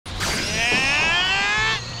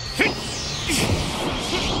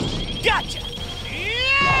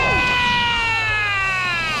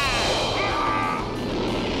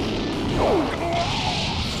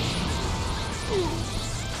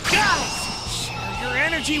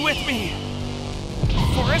energy with me!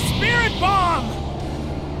 For a spirit bomb!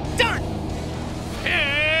 Done! I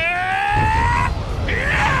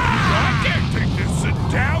can't take this sit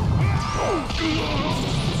down!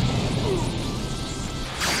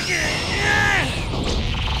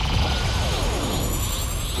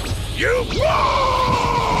 You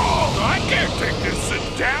I can't take this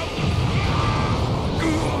sit down!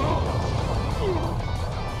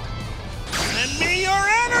 Send me your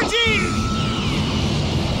energy!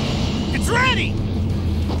 It's ready!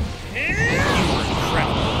 You were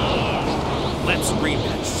incredible. Let's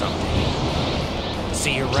rematch someday.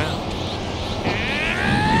 See you around.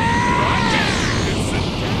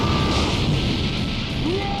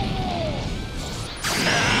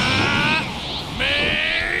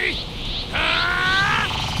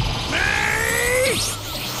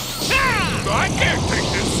 I can't take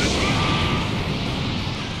this sit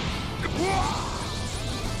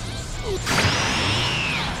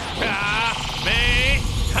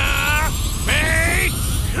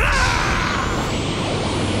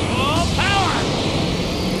Full power!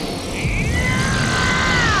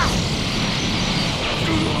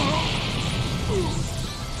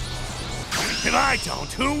 If I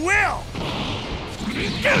don't, who will?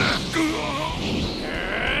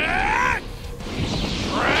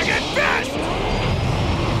 Dragon Fist!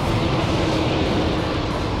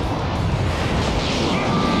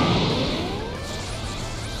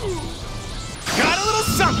 Got a little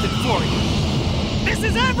something for you. This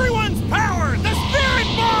is everyone's power, the Spirit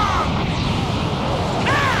Bomb!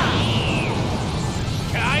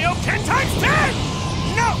 Kaio-ken times 10!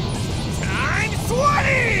 No! Times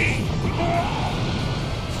 20!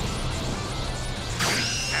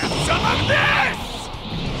 Have some of this!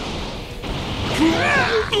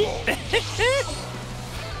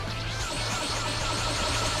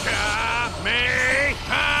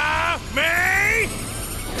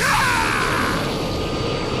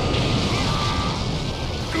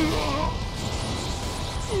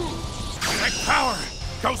 My power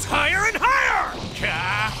goes higher and higher!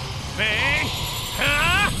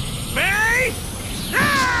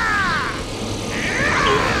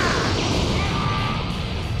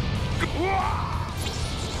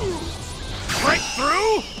 Break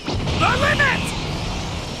through the limit!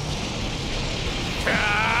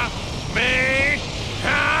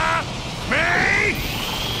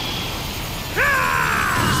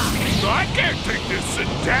 I can't take this sit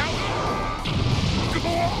down!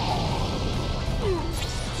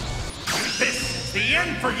 This is the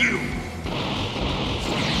end for you!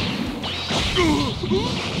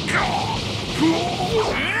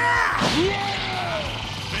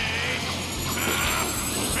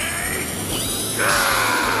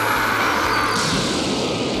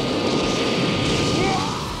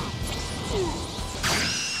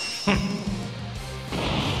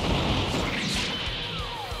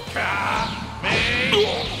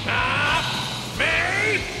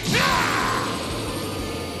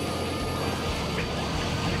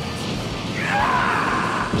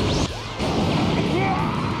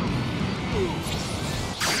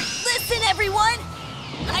 Listen, everyone!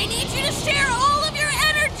 I need you to share all of your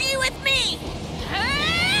energy with me!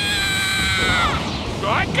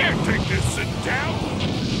 I can't take this sit down!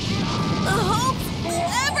 The hopes of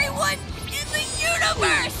everyone in the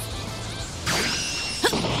universe!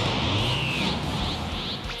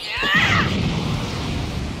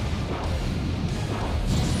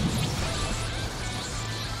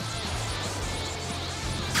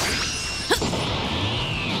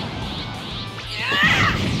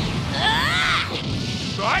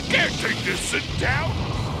 I can't take this sit down!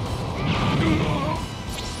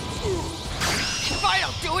 If I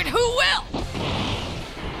don't do it, who will?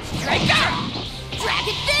 Trigger!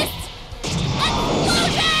 Dragon Fist!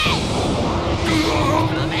 Explosion!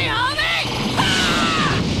 Kamehameha!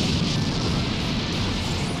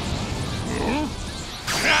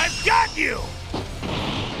 I've got you!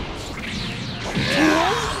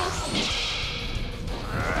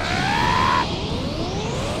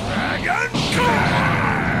 Dragon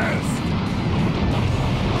Cast!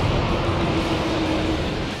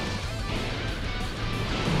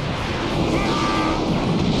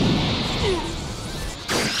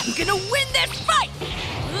 I'm gonna win this fight!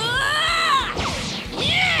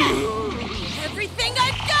 Yeah! Everything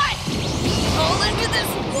I've got! All into this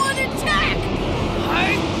one attack!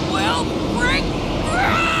 I will break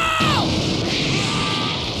through!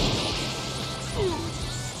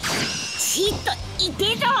 ちっと痛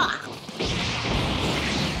えぞ！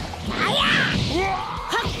あや！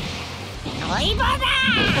はっ！ノイバーだ！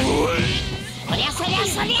そりゃそりゃ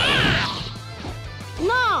そりゃ！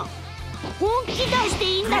なあ！本気出してい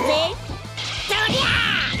いんだぜ！そりゃあ！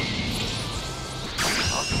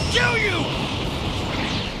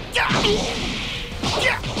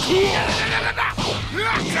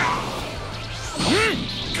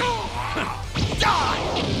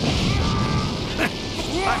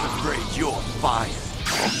 I'm afraid you're fired.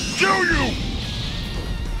 I'll kill you!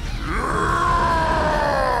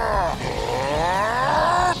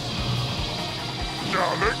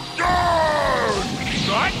 Now it goes!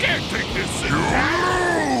 I can't take this sit down!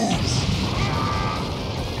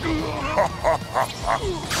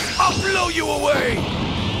 I'll blow you away!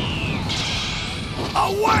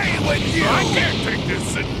 Away with you! I can't take this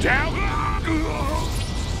sit down!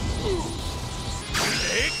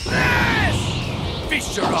 Take this!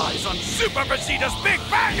 Feast your eyes on Super Vegeta's Big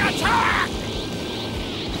Bang Attack!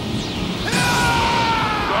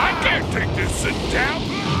 I can't take this sit down!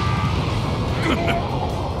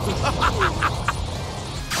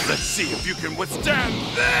 Let's see if you can withstand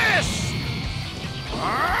this!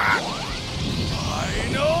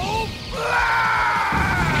 Final Blast!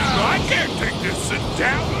 I can't take this sit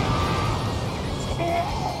down!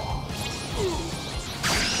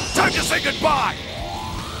 Time to say goodbye!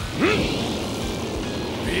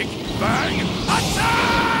 Big Bang Attack!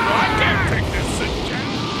 I can't take this sit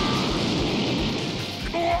down!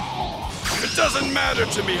 It doesn't matter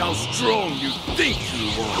to me how strong you think you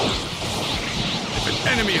are. If an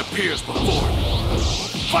enemy appears before me,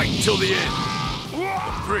 fight till the end.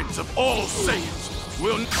 The Prince of all Saiyans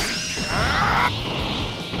will...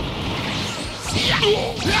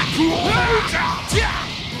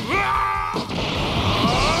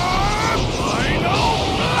 Final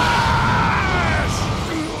Blast!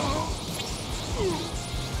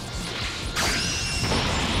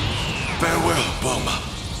 Farewell, Bulma,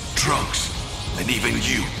 Trunks, and even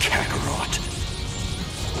you, Kakarot.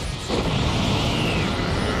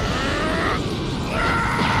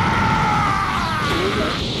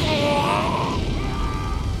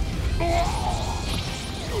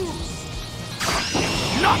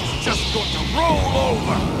 Not just going to roll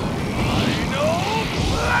over! Final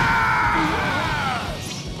Blast!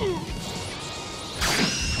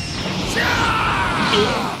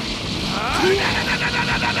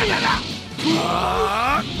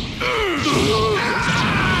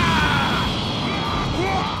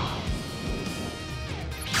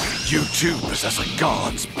 You too possess a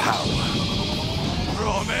god's power.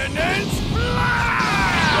 Prominence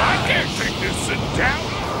Blast! I can't take this sit down!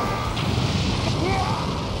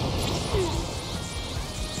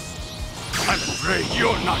 I'm afraid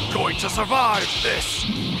you're not going to survive this.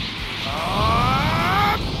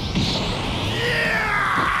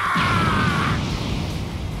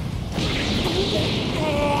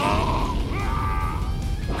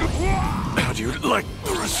 How do you like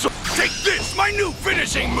the result? Take this, my new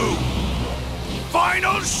finishing move!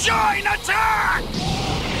 Final Shine Attack!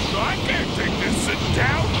 I can't take this sit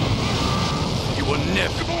down! You will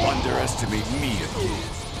never underestimate me again.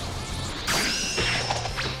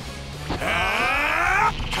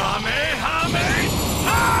 Kamehameha!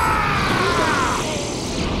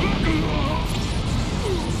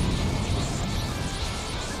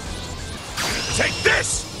 Take this!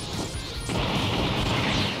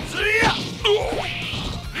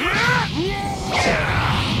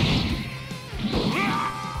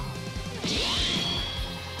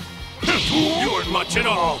 You weren't much at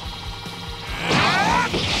all.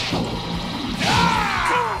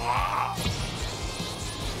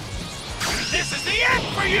 This is the end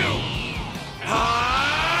for you!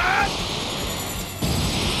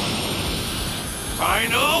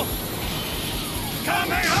 Final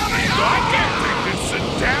Kamehameha! I can't take this sit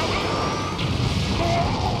down!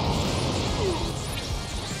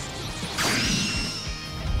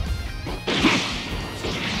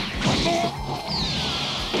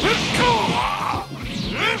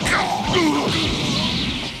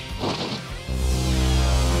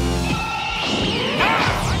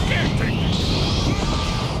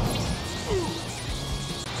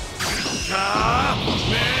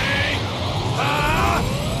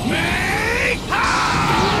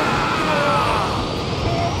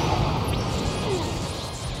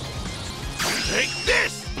 Take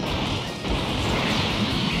this!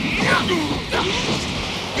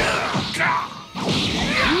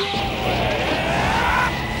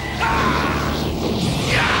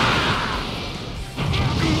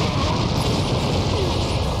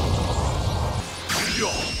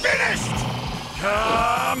 You're finished!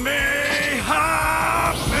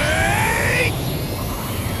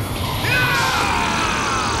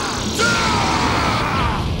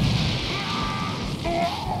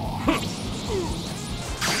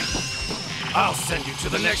 I'll send you to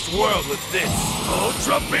the next world with this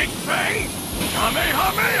Ultra Big Bang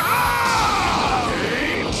Kamehameha!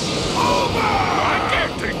 Game over! I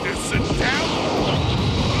can't take this sit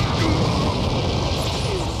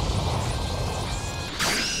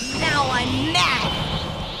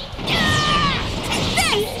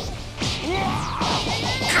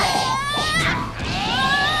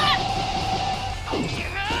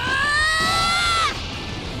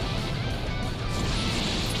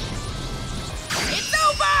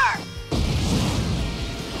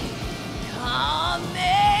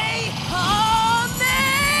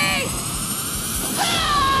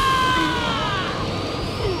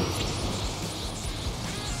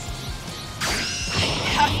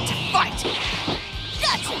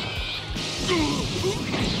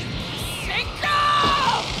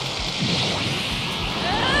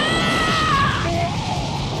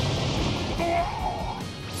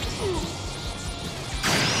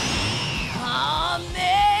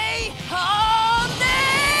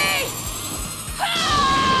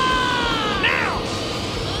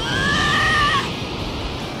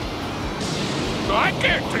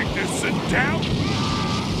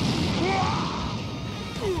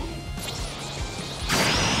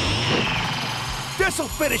This'll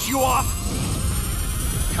finish you off!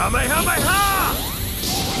 Kamehameha!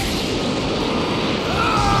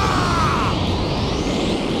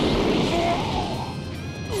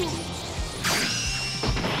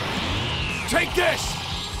 Take this!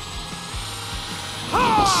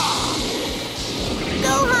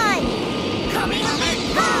 Gohan!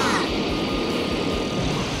 Kamehameha!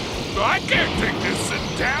 I can't take this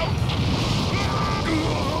sitting down.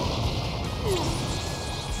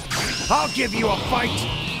 I'll give you a fight!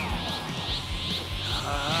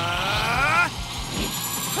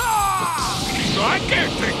 I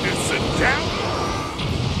can't take this sitting down.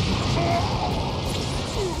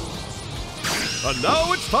 And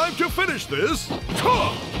now it's time to finish this!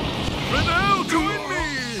 Videl, join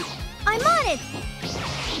me! I'm on it!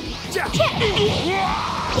 Yeah.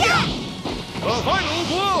 Yeah! A final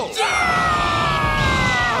blow!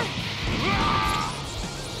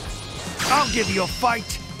 I'll give you a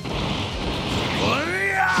fight!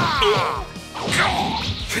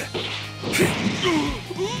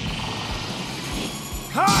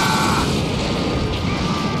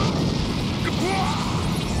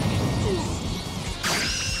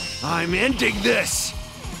 I'm ending this!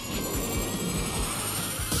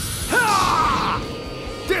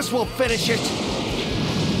 This will finish it!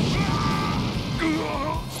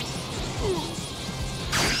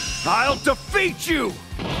 I'll defeat you!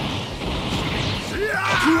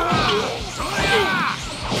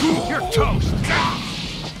 You're toast!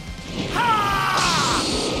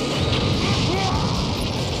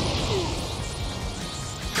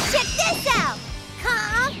 Check this out!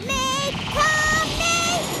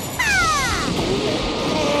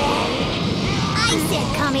 I said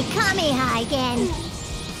Kamehameha again.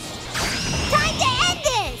 Time to end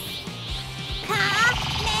this!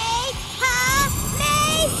 Kamehameha!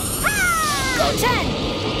 Goten!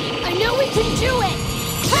 I know we can do it!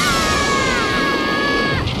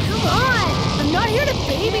 Come on! I'm not here to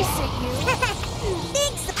babysit you.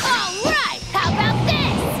 Thanks! Alright! How about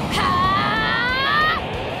this?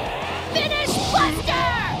 Finish Buster!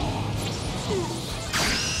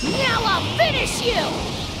 Now I'll finish you!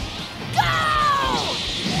 Go!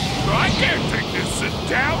 I can't take this sitting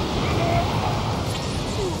down.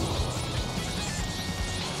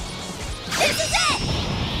 This is it!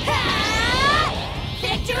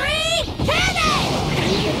 Victory! Pivot!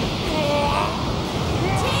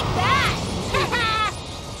 Take that!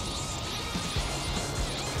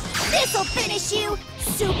 This'll finish you!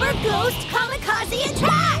 Super Ghost Kamikaze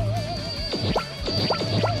Attack!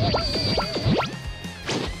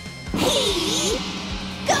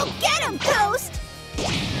 Go get him, Ghost!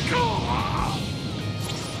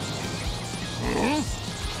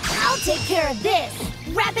 I'll take care of this!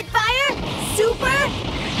 Rapid fire! Super...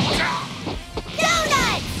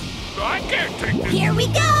 Donuts! I can't take this. Here we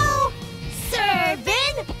go!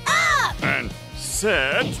 Serving up! And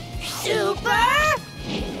set... Super...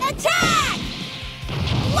 Attack!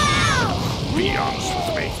 Wow! Be honest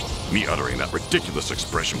with me. Me uttering that ridiculous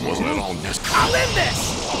expression wasn't at all necessary. I'll end this!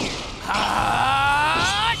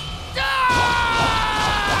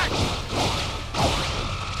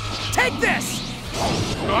 Take this!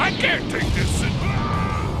 I can't take this sitting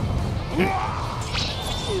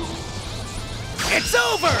It's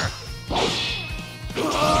over!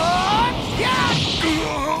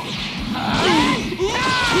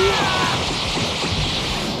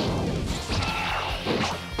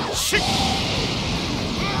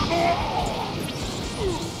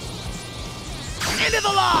 Into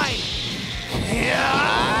the line!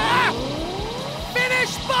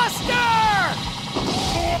 Finish Buster!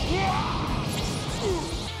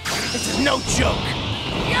 This is no joke!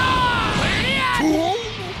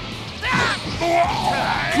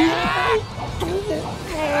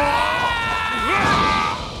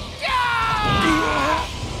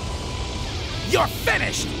 You're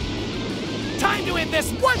finished! Time to end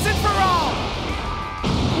this once and for all!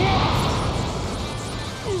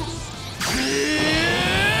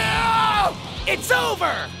 It's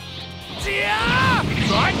over!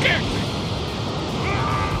 I can't.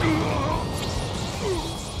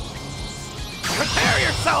 Prepare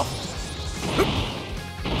yourself!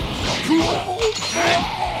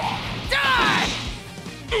 Die!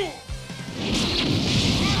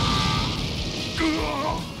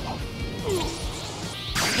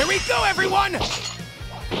 Here we go, everyone!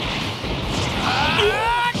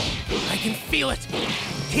 I can feel it.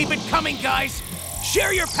 Keep it coming, guys.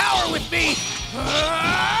 Share your power with me.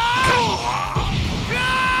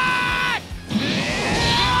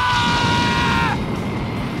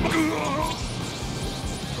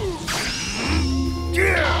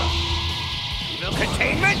 No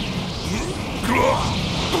containment?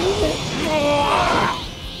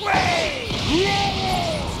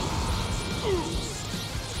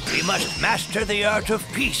 must master the art of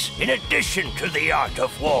peace in addition to the art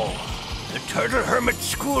of war. The Turtle Hermit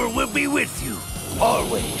School will be with you,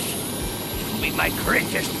 always. It will be my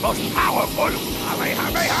greatest, most powerful...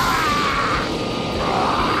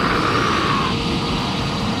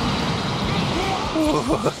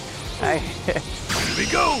 Here we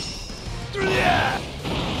go!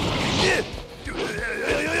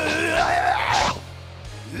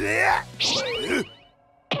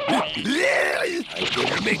 I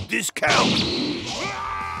better make this count.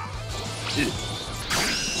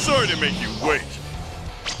 Sorry to make you wait.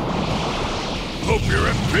 Hope you're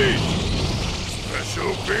at peace.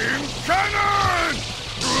 Special beam cannon!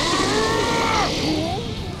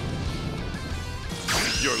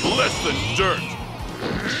 You're less than dirt.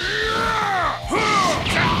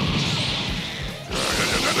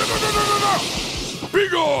 Be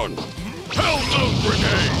gone! Hell's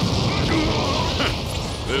grenade!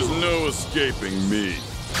 There's no escaping me.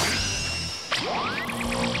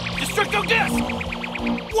 Destructo Disc!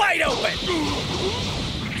 Wide open!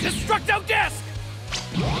 Destructo Disc!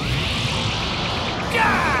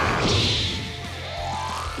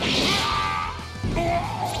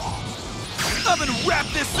 I'm gonna wrap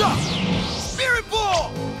this up! Spirit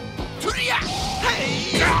Ball!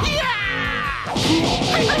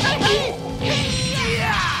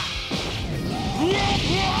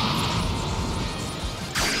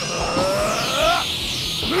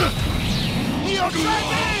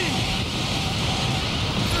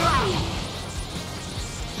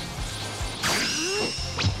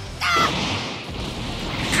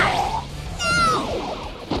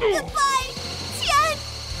 Goodbye, Tien!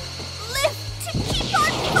 Live to keep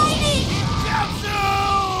on fighting! Chiaotzu!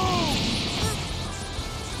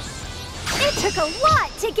 It took a lot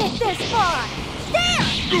to get this far. There!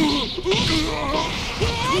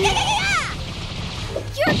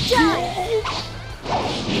 You're done!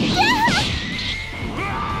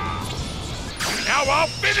 Now I'll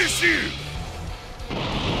finish you!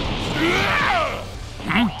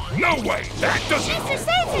 No way! That doesn't... Mr.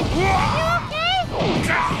 Satan, are you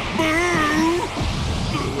okay? Boo!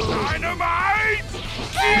 Dynamite!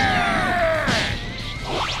 Yeah!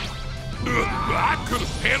 I could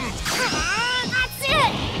have handled... That's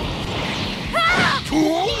it!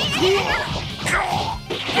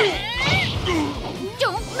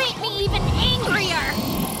 Don't make me even angrier!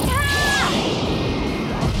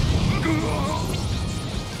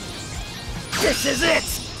 This is it!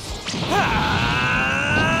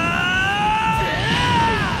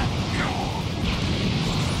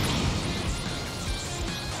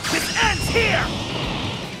 This ends here!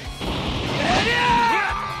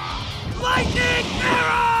 Lightning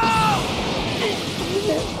arrow!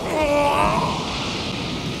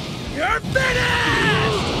 You're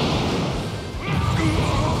finished!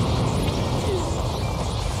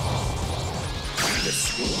 This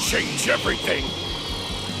will change everything!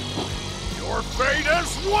 Your fate as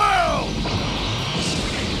well!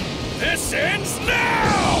 This ends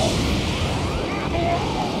now!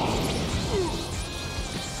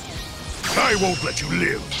 I won't let you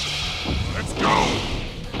live! Let's go!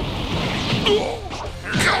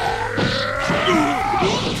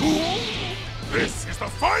 This is the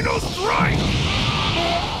final strike!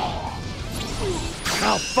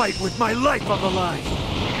 I'll fight with my life on the line!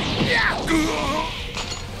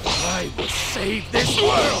 I will save this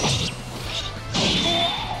world!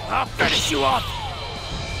 I'll finish you off!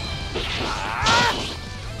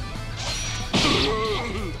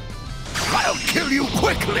 I'll kill you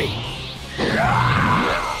quickly!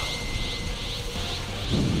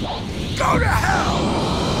 Go to hell!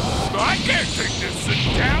 I can't take this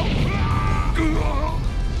sitting down!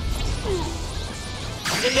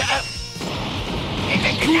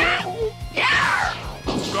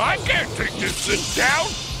 I can't take this sitting down!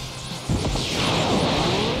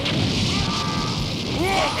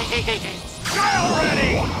 Die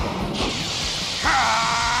already!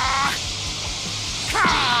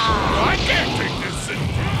 I can't take this sitting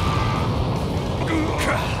down!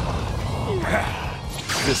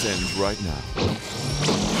 This ends right now.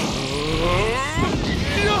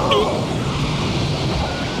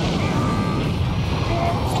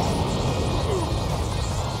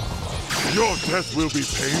 Your death will be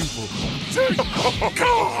painful.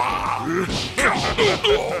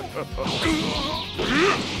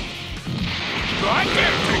 I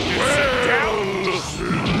can't take this down.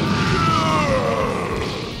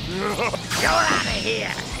 You're out of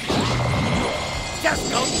here! Just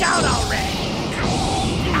go down already!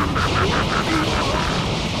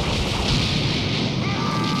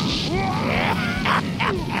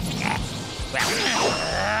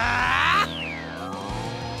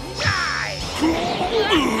 Die!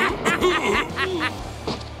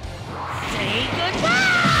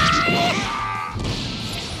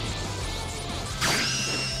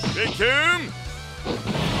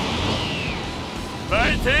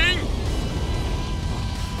 Fighting!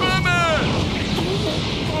 Bummer!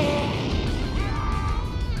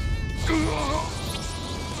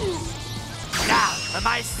 Now for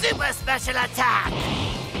my super special attack!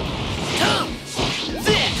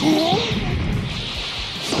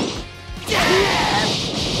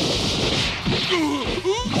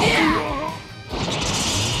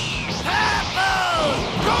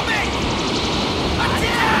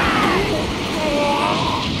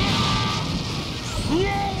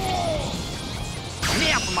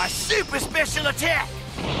 Now for my super special attack!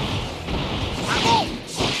 Purple!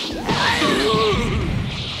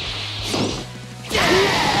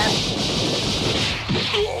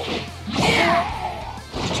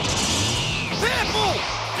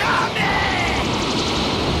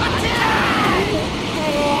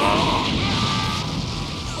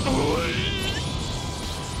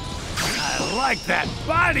 I like that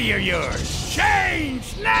body of yours!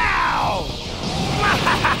 Change now!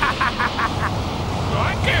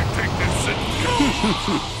 I can't take this.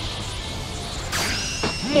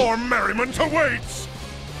 More merriment awaits!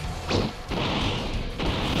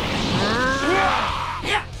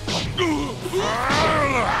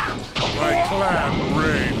 My clan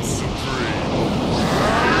reigns supreme.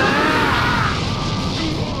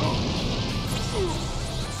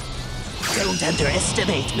 Don't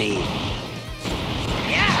underestimate me.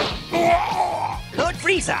 Lord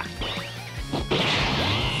Frieza!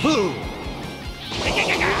 Boo! Be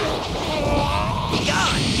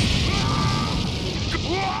gone!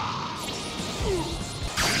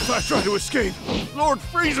 If I try to escape, Lord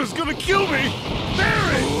Frieza's gonna kill me!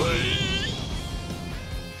 Barry!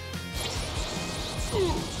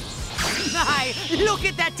 My, look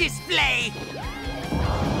at that display!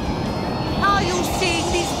 Are you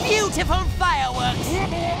seeing these beautiful fireworks?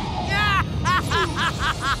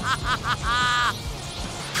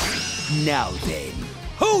 Now then,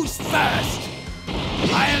 who's first?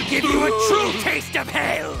 I'll give you a true taste of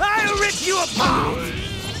hell! I'll rip you apart!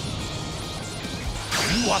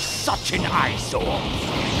 You are such an eyesore!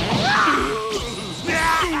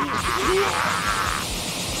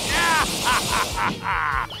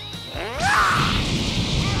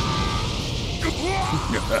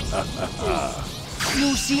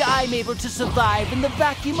 You see, I'm able to survive in the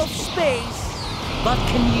vacuum of space. But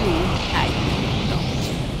can you? I not.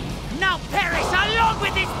 Now perish along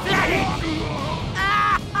with this planet!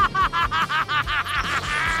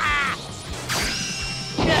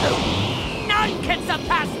 No! None can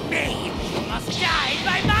surpass me! You must die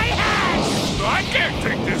by my hand! I can't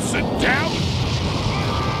take this. Sit down.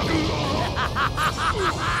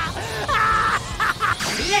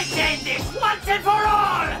 Let's end this once and for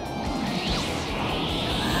all!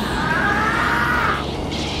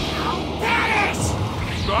 Perish!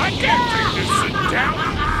 I can't take this. Sit down.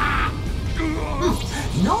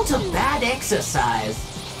 Not a bad exercise.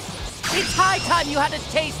 It's high time you had a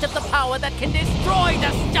taste of the power that can destroy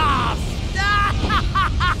the stars!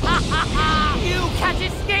 You can't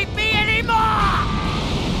escape me anymore!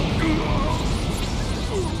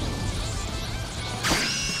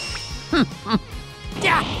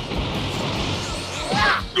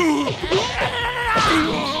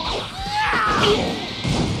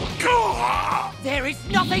 There is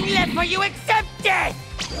nothing left for you except death!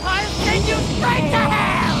 I'll send you straight to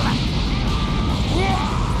hell!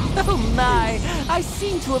 Oh my, I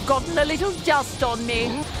seem to have gotten a little dust on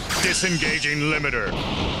me. Disengaging limiter.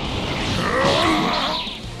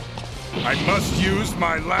 I must use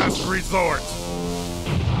my last resort.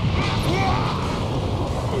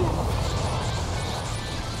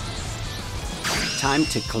 Time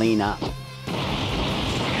to clean up.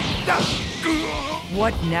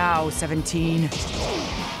 What now, 17?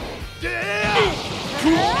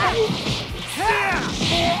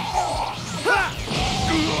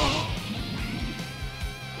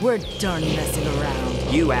 We're done messing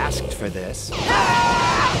around. You asked for this.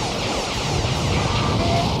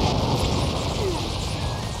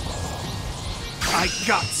 I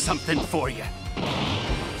got something for you.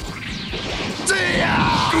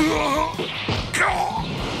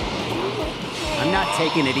 I'm not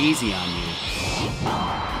taking it easy on you.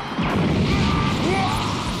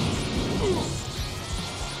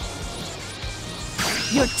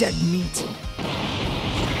 You're dead meat.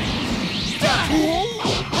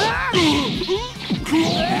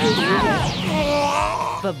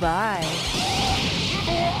 Bye-bye.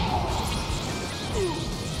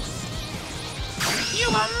 You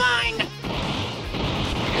are mine!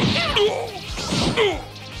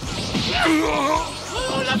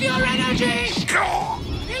 All of your energy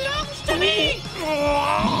belongs to me!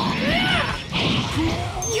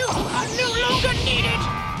 You are no longer needed!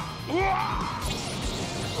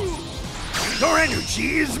 Your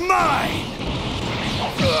energy is mine!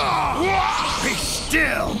 Be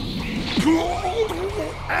still!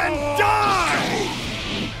 And die!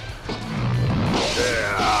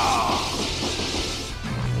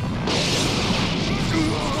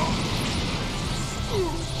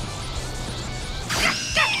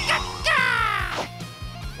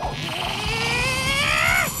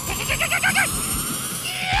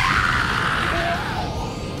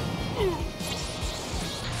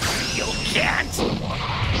 You can't!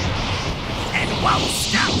 And won't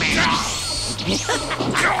stop me!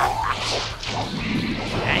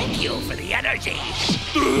 Thank you for the energy!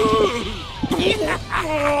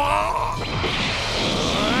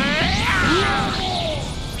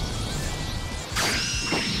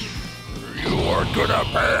 You are gonna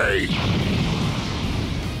pay!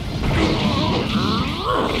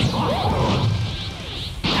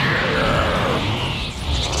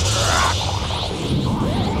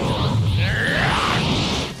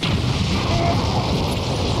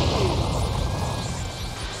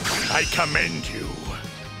 I commend you.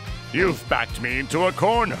 You've backed me into a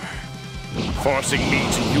corner, forcing me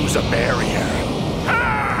to use a barrier.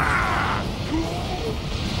 Ah!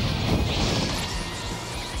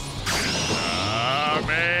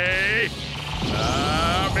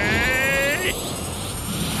 Nami!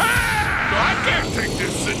 Ah! I can't take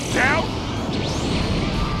this sit down.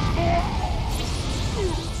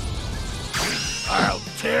 I'll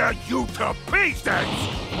tear you to pieces!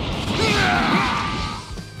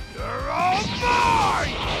 You're all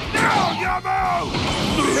mine! Now you move!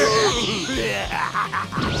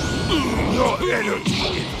 Your energy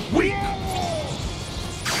is weak!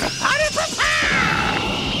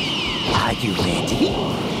 Are you ready?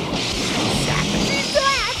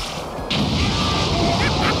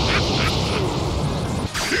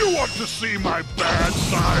 You want to see my bad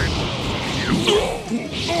side? You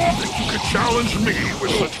think you could challenge me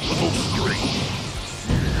with such little strength?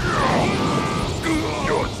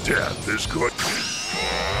 Your death is good.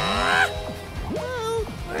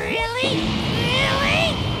 Really? Really?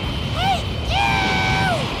 Hey, you!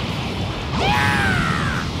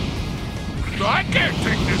 I can't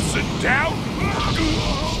take this sit down.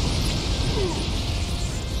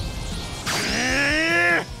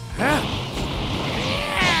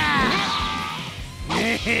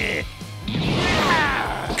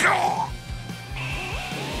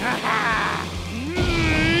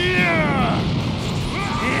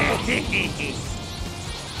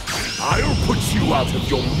 I'll put you out of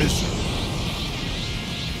your misery.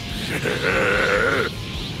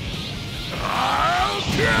 I'll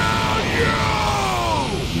kill you!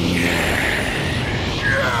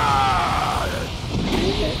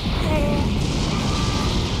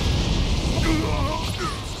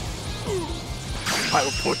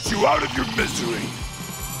 I'll put you out of your misery.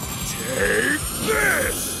 Take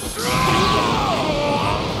this!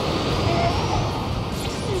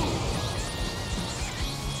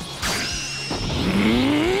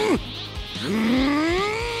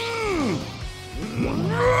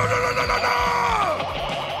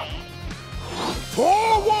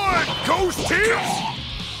 Forward, Ghost Teams!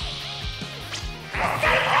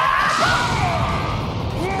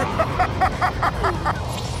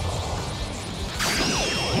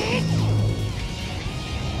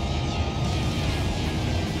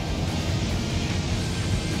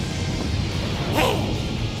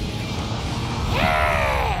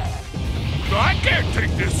 I can't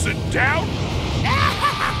take this sit down!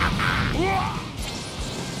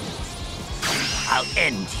 I'll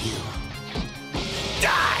end you.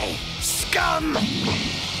 Die, scum!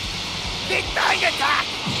 Big Bang Attack!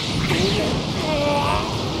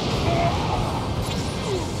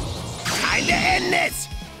 Time to end this!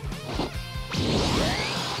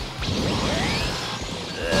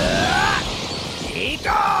 Be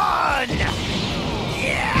gone!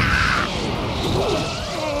 Yeah!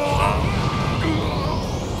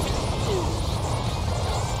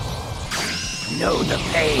 Know the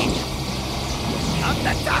pain of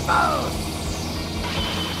the doubles!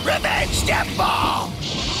 Revenge Step Ball!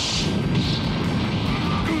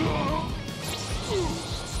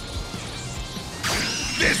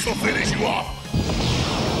 This will finish you off!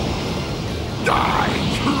 Die,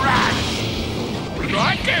 trash!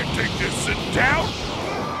 I can't take this sit down!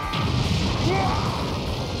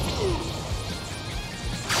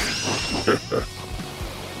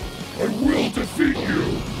 I will defeat you!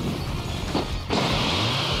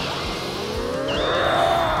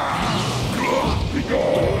 Be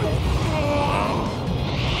gone!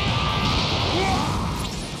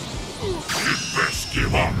 You best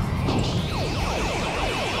give up!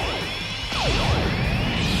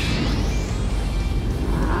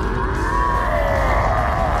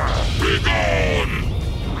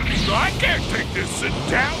 this and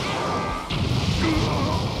down.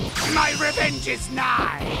 My revenge is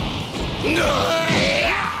nigh.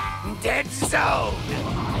 Dead zone.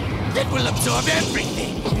 It will absorb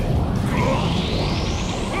everything.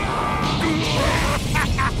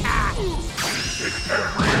 Take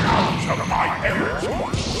every ounce out of my energy.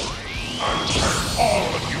 I'll turn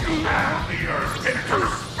all of you and the earth into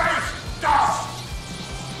space dust.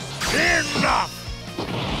 Enough!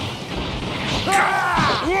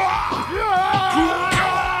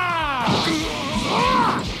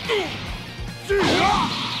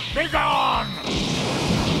 Be gone!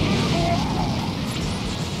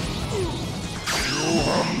 You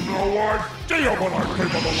have no idea what I'm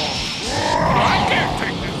capable of! I can't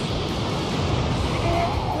take this!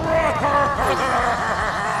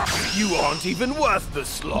 You aren't even worth the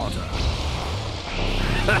slaughter.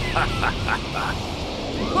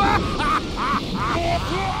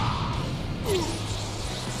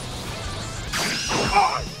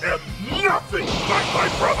 I am nothing like my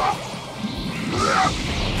brother!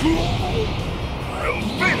 I'll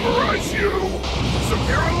vaporize you!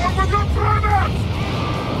 Disappear along with the planet!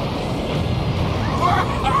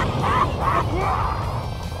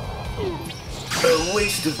 A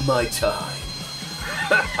waste of my time.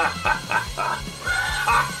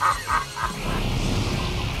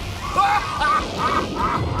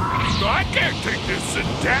 I can't take this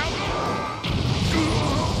sitting down!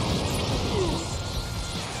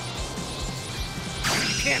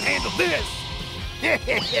 You can't handle this!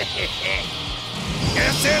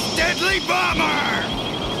 SS Deadly Bomber!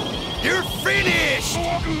 You're finished!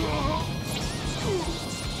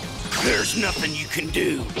 There's nothing you can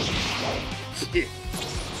do.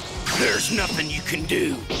 There's nothing you can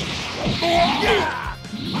do.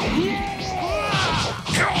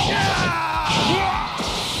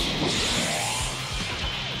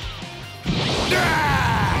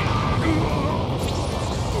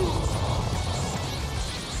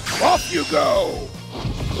 Off you go!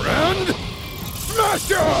 Grand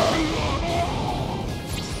Smasher!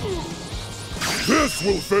 This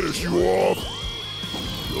will finish you off!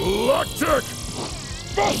 Galactic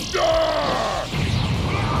Buster!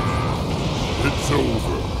 It's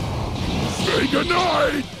over. Say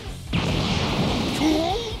goodnight!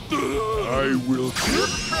 I will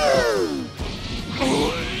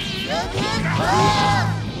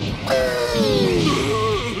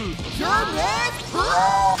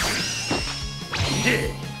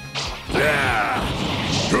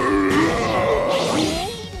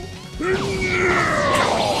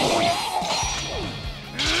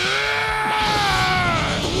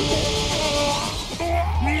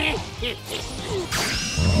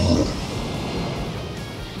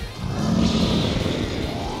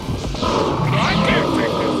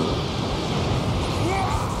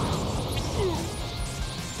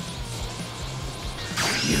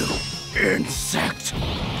Insect!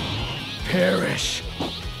 Perish!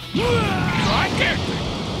 I can't!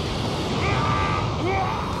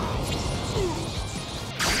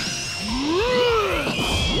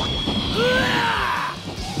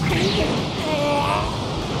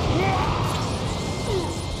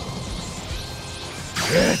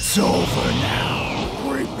 It's over now!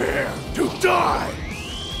 Prepare to die!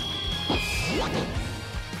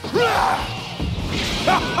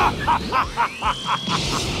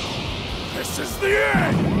 This is the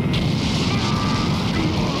end!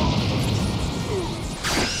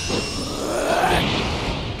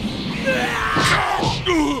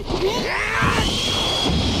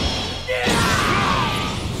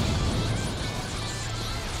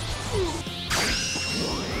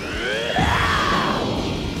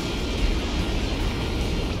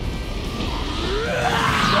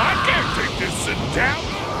 I can't take this sitting down!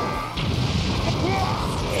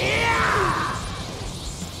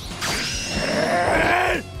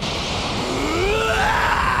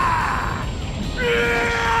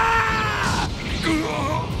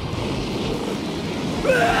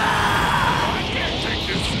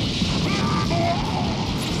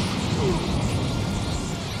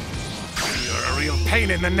 Pain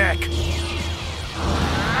in the neck.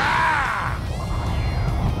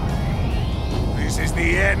 This is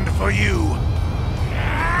the end for you.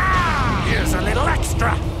 Here's a little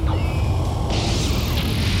extra.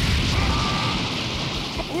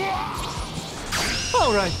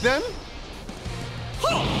 All right, then.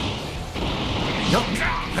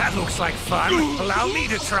 That looks like fun. Allow me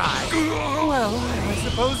to try. Well, I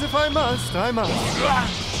suppose if I must, I must.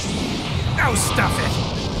 Now stuff it.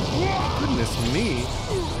 Goodness me.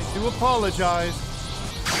 I do apologize.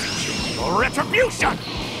 For retribution!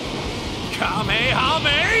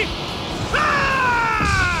 Kamehame!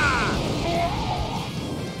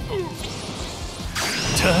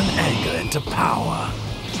 Turn anger into power.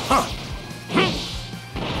 Huh.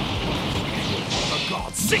 The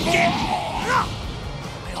gods sink in!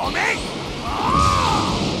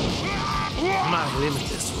 My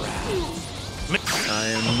limitless wrath. I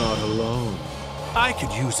am not alone. I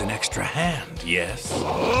could use an extra hand, yes?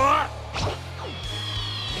 I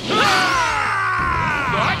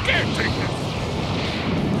can't take this!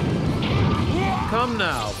 Come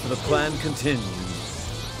now, for the plan continues.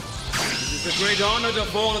 It is a great honor to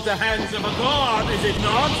fall at the hands of a god, is it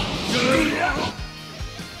not?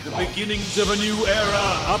 The beginnings of a new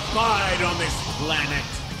era abide on this planet.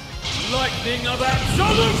 Lightning of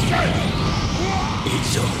absolution!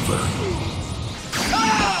 It's over.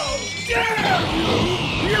 How dare you!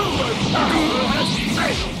 You has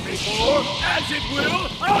failed before, as it will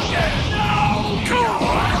again now! Go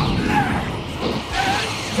on and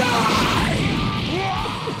die!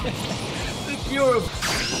 The pure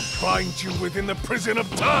will bind you within the prison of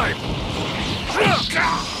time.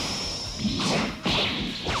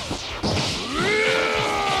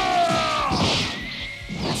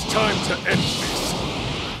 It's time to end this.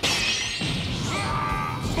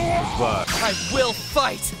 But I will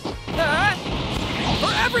fight!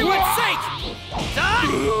 For everyone's sake!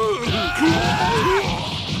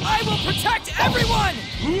 I will protect everyone!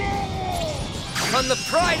 On the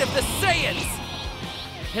pride of the Saiyans!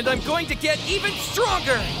 And I'm going to get even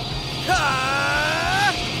stronger!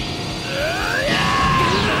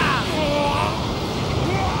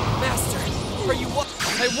 Master, are you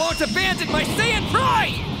I won't abandon my Saiyan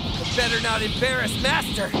pride! But better not embarrass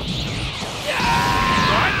Master!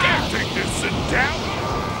 I can't take this, sit down!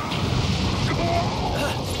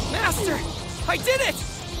 Master, I did it!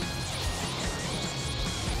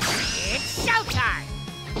 It's showtime!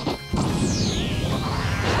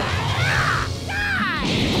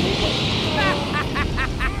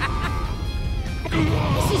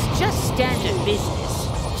 This is just standard business.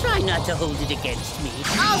 Try not to hold it against me.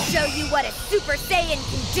 I'll show you what a Super Saiyan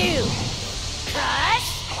can do! Crush!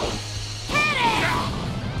 Hit it!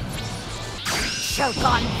 Choke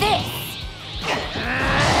on this!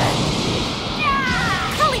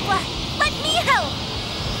 Caulifla, let me help!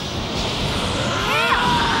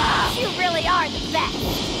 Yeah! You really are the best!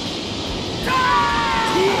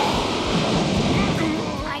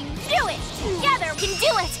 I knew it! Together we can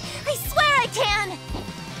do it! I swear I can!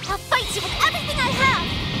 I'll fight you with everything I have!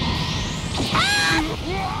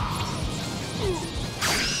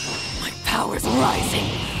 My power's rising,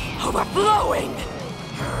 overflowing!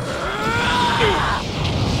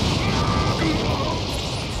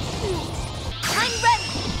 I'm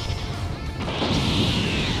ready!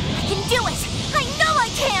 I can do it! I know I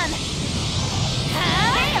can!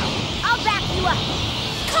 I'll back you up!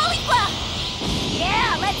 Caulifla!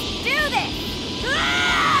 Yeah, let's do this!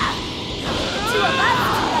 The two of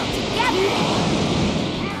us together!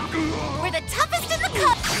 We're the toughest in the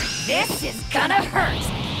cup! This is gonna hurt!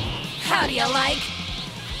 How do you like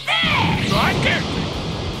this? I can't!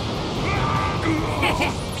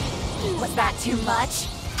 Was that too much?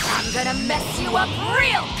 I'm gonna mess you up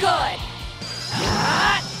real good!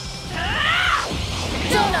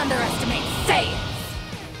 Don't underestimate Saiyans!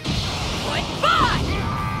 Goodbye!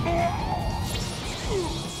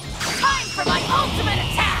 Time for my ultimate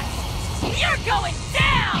attack! You're going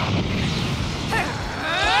down!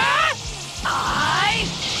 I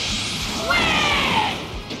win!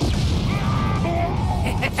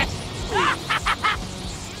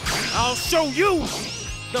 I'll show you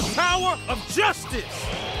the power of justice!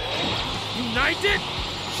 United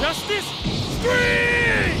Justice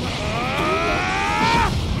Spring!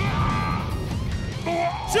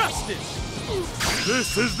 Justice!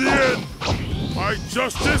 This is the end! My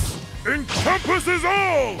justice encompasses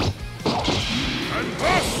all! And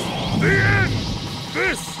thus, the end!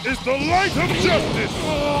 This is the light of justice!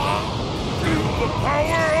 The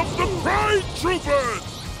power of the Pride Troopers!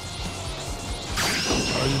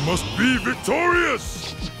 I must be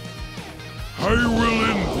victorious! I will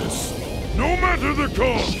end this, no matter the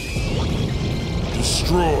cost!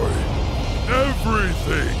 Destroy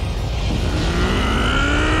everything!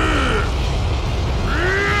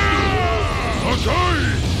 Akai!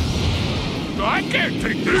 I can't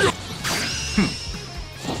take this!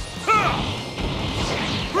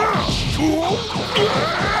 You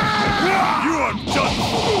are done!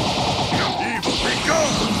 Evil be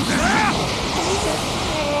gone!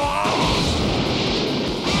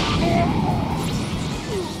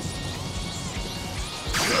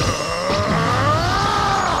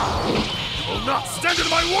 You will not stand in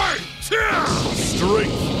my way!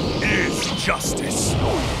 Strength is justice!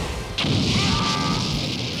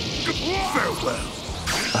 Farewell.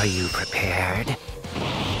 Are you prepared?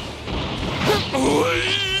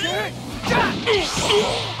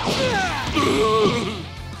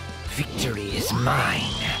 Victory is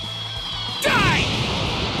mine. Die!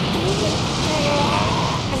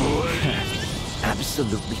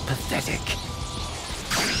 Absolutely pathetic.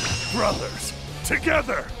 Brothers,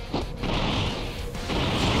 together!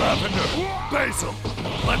 Lavender, Basil,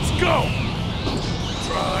 let's go!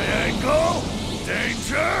 Triangle,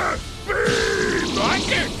 danger, beam!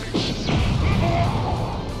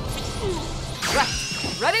 Right.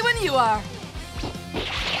 Ready when you are.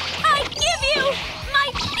 I give you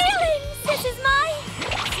my feelings! This is my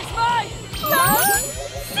love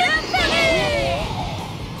symphony!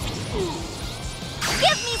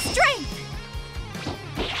 Give me strength!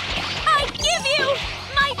 I give you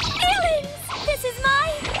my feelings!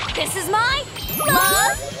 This is my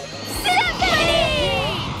love symphony!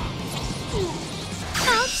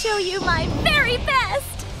 I'll show you my very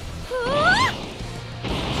best!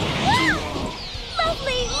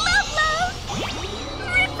 Lovely love!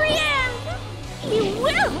 Repriand! You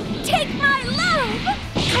will take my love!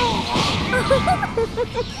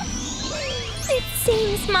 It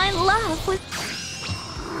seems my love was...